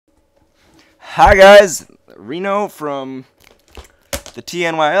Hi guys, Reno from the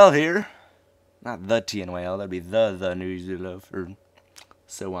TNYL here. Not the TNYL, that'd be the News You Love, or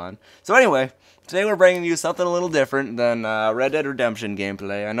so on. So anyway, today we're bringing you something a little different than Red Dead Redemption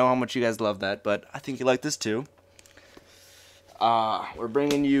gameplay. I know how much you guys love that, but I think you like this too. We're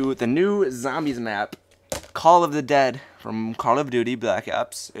bringing you the new Zombies map, Call of the Dead from Call of Duty Black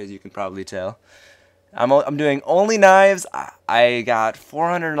Ops, as you can probably tell. I'm doing only knives. I got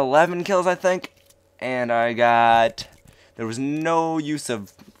 411 kills, I think, and there was no use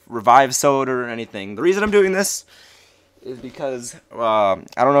of revive soda or anything. The reason I'm doing this is because I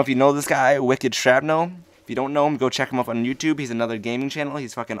don't know if you know this guy, Wicked Shrapnel. If you don't know him, go check him up on YouTube. He's another gaming channel.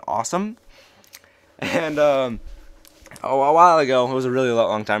 He's fucking awesome. And a while ago, it was a really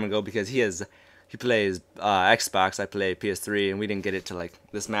long time ago, because he plays Xbox, I play PS3, and we didn't get it to like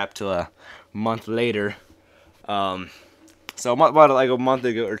this map till a month later. So about like a month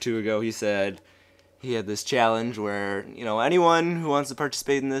ago or two ago, he said he had this challenge where, you know, anyone who wants to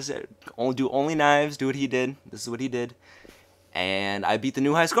participate in this, only knives, do what he did. This is what he did. And I beat the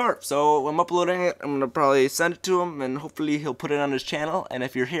new high score. So I'm uploading it. I'm going to probably send it to him, and hopefully he'll put it on his channel. And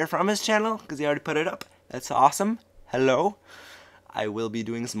if you're here from his channel, because he already put it up, that's awesome. Hello. I will be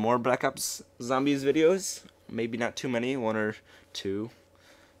doing some more Black Ops Zombies videos. Maybe not too many, 1 or 2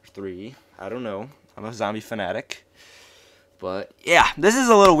 or 3. I don't know. I'm a zombie fanatic. But yeah, this is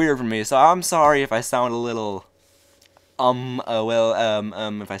a little weird for me, so I'm sorry if I sound a little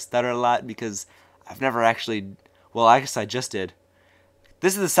if I stutter a lot, because I've never actually, well, I guess I just did.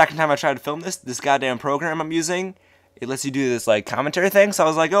 This is the second time I tried to film this goddamn program I'm using. It lets you do this like commentary thing, so I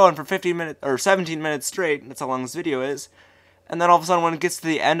was like, oh, and for 15 minutes or 17 minutes straight, that's how long this video is. And then all of a sudden when it gets to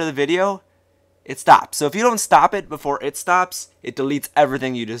the end of the video, it stops. So if you don't stop it before it stops, it deletes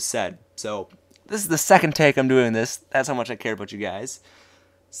everything you just said. So this is the second take I'm doing this. That's how much I care about you guys.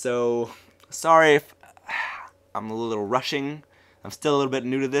 So sorry if I'm a little rushing. I'm still a little bit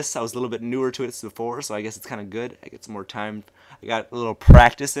new to this. I was a little bit newer to it before, so I guess it's kind of good. I get some more time. I got a little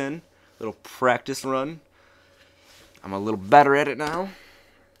practice in, a little practice run. I'm a little better at it now.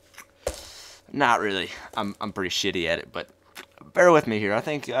 Not really. I'm pretty shitty at it, but bear with me here. I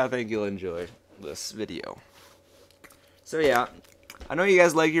think you'll enjoy this video. So yeah, I know you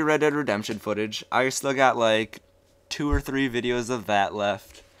guys like your Red Dead Redemption footage. I still got like 2 or 3 videos of that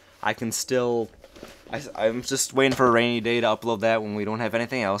left. I'm just waiting for a rainy day to upload that when we don't have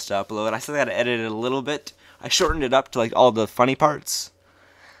anything else to upload. I still got to edit it a little bit. I shortened it up to like all the funny parts.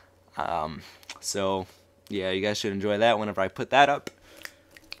 So yeah, you guys should enjoy that whenever I put that up.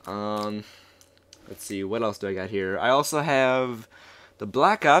 Let's see, what else do I got here? I also have the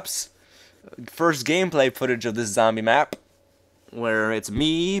Black Ops first gameplay footage of this zombie map, where it's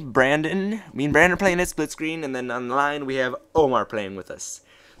me and Brandon playing it split screen, and then online we have Omar playing with us.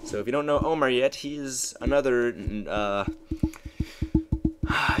 So if you don't know Omar yet, he's another newbie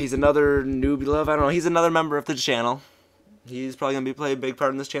love. I don't know. He's another member of the channel. He's probably gonna be playing a big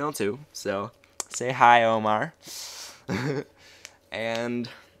part in this channel too. So say hi, Omar. And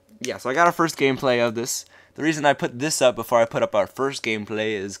yeah, so I got our first gameplay of this. The reason I put this up before I put up our first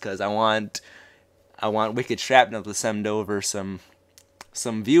gameplay is because I want Wicked Shrapnel to send over some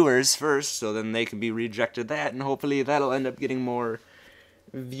viewers first, so then they can be redirected that, and hopefully that'll end up getting more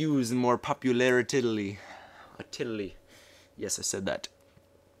views and more popularity. Yes, I said that.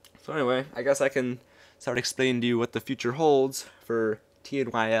 So anyway, I guess I can start explaining to you what the future holds for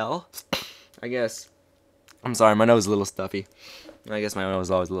TNYL. I guess. I'm sorry, my nose is a little stuffy. I guess my nose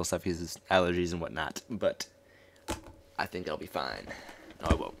is always a little stuffy, it's allergies and whatnot, but I think I'll be fine. No,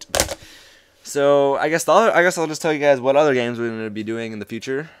 I won't. So I guess I'll just tell you guys what other games we're going to be doing in the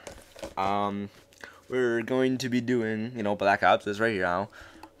future. We're going to be doing, you know, Black Ops is right here now.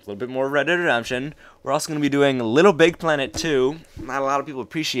 A little bit more Red Dead Redemption. We're also going to be doing Little Big Planet 2. Not a lot of people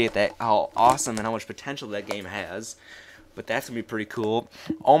appreciate that, how awesome and how much potential that game has, but that's going to be pretty cool.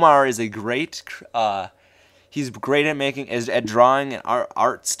 Omar is a great, he's great at drawing and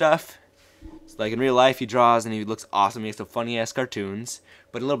art stuff. So like in real life, he draws and he looks awesome. He makes some funny ass cartoons.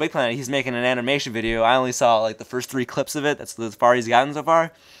 But in Little Big Planet, he's making an animation video. I only saw like the first 3 clips of it. That's as far he's gotten so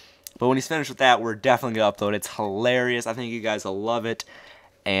far. But when he's finished with that, we're definitely gonna upload it. It's hilarious. I think you guys will love it.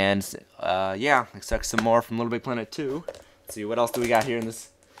 And yeah, expect some more from Little Big Planet 2. Let's see, what else do we got here in this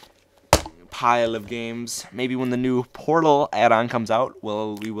pile of games? Maybe when the new Portal add-on comes out,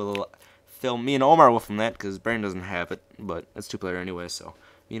 we will film. Me and Omar will film that, because Brandon doesn't have it, but it's 2-player anyway, so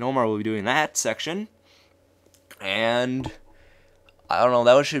me and Omar will be doing that section. And I don't know,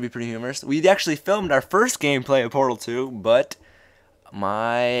 that should be pretty humorous. We actually filmed our first gameplay of Portal 2, but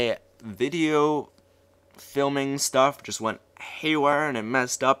my video filming stuff just went haywire and it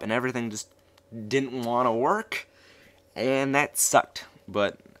messed up and everything just didn't want to work, and that sucked.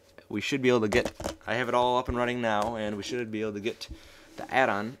 But we should be able to get, I have it all up and running now, and we should be able to get the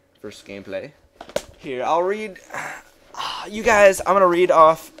add-on first gameplay. Here, I'll read, you guys, I'm going to read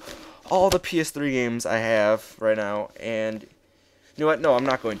off all the PS3 games I have right now, and you know what, no, I'm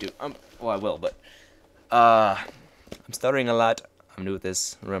not going to, well, I will, but, I'm stuttering a lot. I'm new at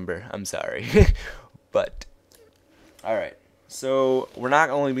this, remember, I'm sorry. But, alright, so we're not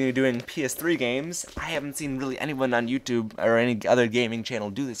only going to be doing PS3 games. I haven't seen really anyone on YouTube or any other gaming channel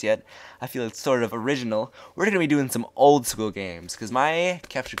do this yet. I feel it's sort of original. We're going to be doing some old school games, because my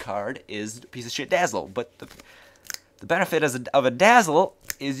capture card is a piece of shit Dazzle. But the benefit of a Dazzle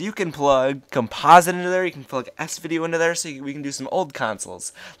is you can plug Composite into there, you can plug S-Video into there, so we can do some old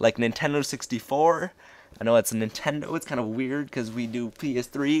consoles, like Nintendo 64. I know it's a Nintendo, it's kind of weird because we do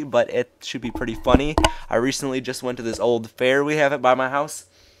PS3, but it should be pretty funny. I recently just went to this old fair we have it by my house,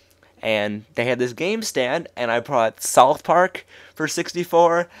 and they had this game stand, and I bought South Park for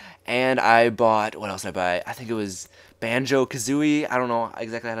 64, and I bought, what else did I buy? I think it was Banjo-Kazooie. I don't know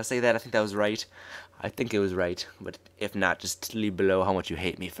exactly how to say that. I think that was right. I think it was right, but if not, just leave below how much you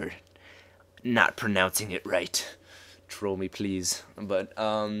hate me for not pronouncing it right. Troll me, please. But,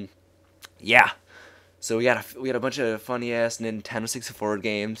 yeah. So we got a bunch of funny ass Nintendo 64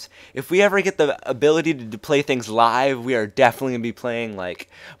 games. If we ever get the ability to play things live, we are definitely gonna be playing like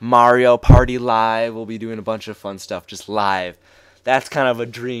Mario Party live. We'll be doing a bunch of fun stuff just live. That's kind of a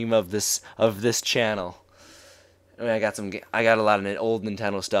dream of this channel. I mean, I got a lot of old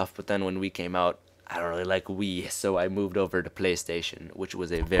Nintendo stuff, but then when Wii came out, I don't really like Wii, so I moved over to PlayStation, which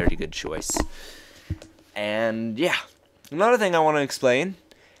was a very good choice. And yeah, another thing I want to explain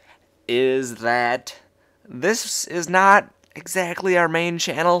is that this is not exactly our main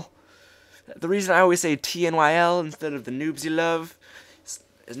channel. The reason I always say TNYL instead of the Noobs You Love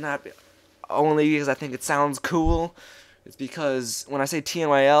is not only because I think it sounds cool. It's because when I say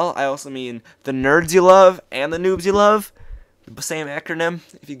TNYL, I also mean the Nerds You Love and the Noobs You Love. The same acronym,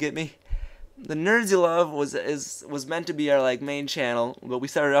 if you get me. The Nerds You Love was meant to be our like main channel, but we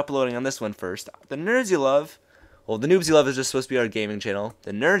started uploading on this one first. The Nerds You Love, well, the Noobs You Love is just supposed to be our gaming channel.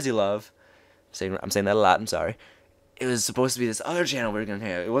 The Nerds You Love, I'm saying that a lot, I'm sorry. It was supposed to be this other channel we were going to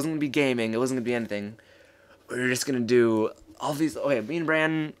have. It wasn't going to be gaming. It wasn't going to be anything. We were just going to do all these... Okay, me and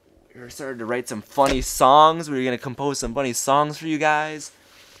Brandon, we were starting to write some funny songs. We were going to compose some funny songs for you guys.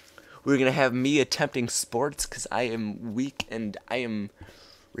 We were going to have me attempting sports because I am weak and I am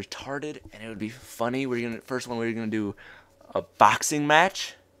retarded. And it would be funny. First one, we were going to do a boxing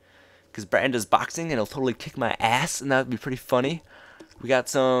match. Because Brandon does boxing and he'll totally kick my ass. And that would be pretty funny. We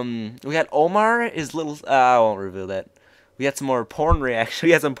got Omar is little, I won't reveal that. We got some more porn reactions. We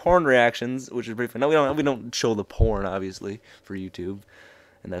got some porn reactions, which is pretty fun. No, we don't show the porn, obviously, for YouTube,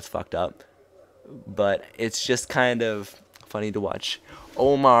 and that's fucked up. But it's just kind of funny to watch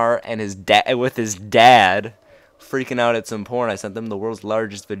Omar and his dad freaking out at some porn. I sent them the world's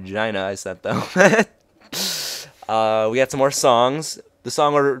largest vagina. I sent them. We got some more songs. The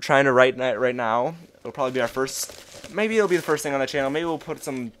song we're trying to write right now will probably be our first. Maybe it'll be the first thing on the channel. Maybe we'll put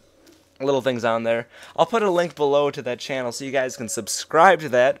some little things on there. I'll put a link below to that channel so you guys can subscribe to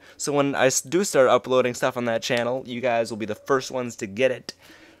that. So when I do start uploading stuff on that channel, you guys will be the first ones to get it.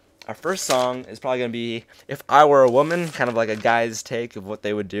 Our first song is probably going to be If I Were a Woman, kind of like a guy's take of what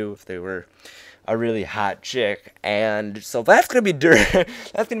they would do if they were a really hot chick. And so that's going to be dirty.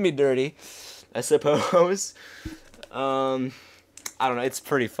 That's going to be dirty, I suppose. I don't know, it's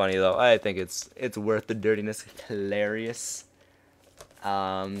pretty funny though. I think it's worth the dirtiness. It's hilarious.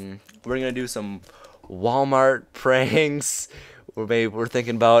 We're gonna do some Walmart pranks. We're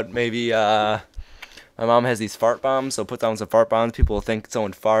thinking about maybe my mom has these fart bombs, so put down some fart bombs. People will think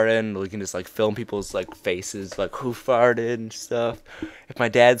someone farted, and we can just like film people's like faces, like who farted and stuff. If my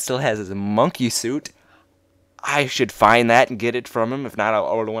dad still has his monkey suit, I should find that and get it from him. If not, I'll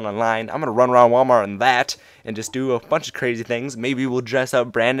order one online. I'm going to run around Walmart in that and just do a bunch of crazy things. Maybe we'll dress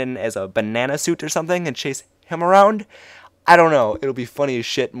up Brandon as a banana suit or something and chase him around. I don't know. It'll be funny as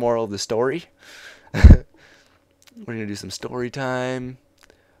shit, moral of the story. We're going to do some story time.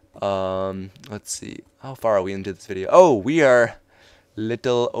 Let's see. How far are we into this video? Oh, we are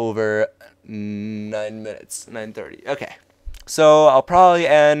little over 9 minutes. 9:30. Okay. So I'll probably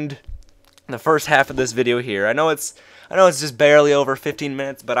end the first half of this video here. I know it's just barely over 15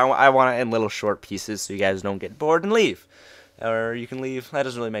 minutes, but I want to end little short pieces so you guys don't get bored and leave. Or you can leave. That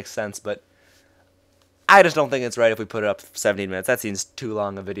doesn't really make sense, but I just don't think it's right if we put it up 17 minutes. That seems too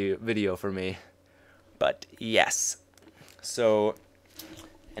long a video for me. But yes. So,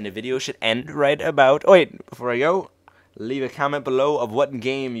 and the video should end right about... Oh wait, before I go, leave a comment below of what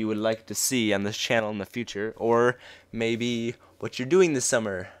game you would like to see on this channel in the future, or maybe what you're doing this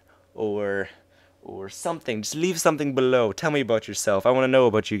summer, or something. Just leave something below. Tell me about yourself. I want to know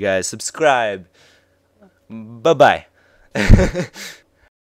about you guys. Subscribe. Bye-bye.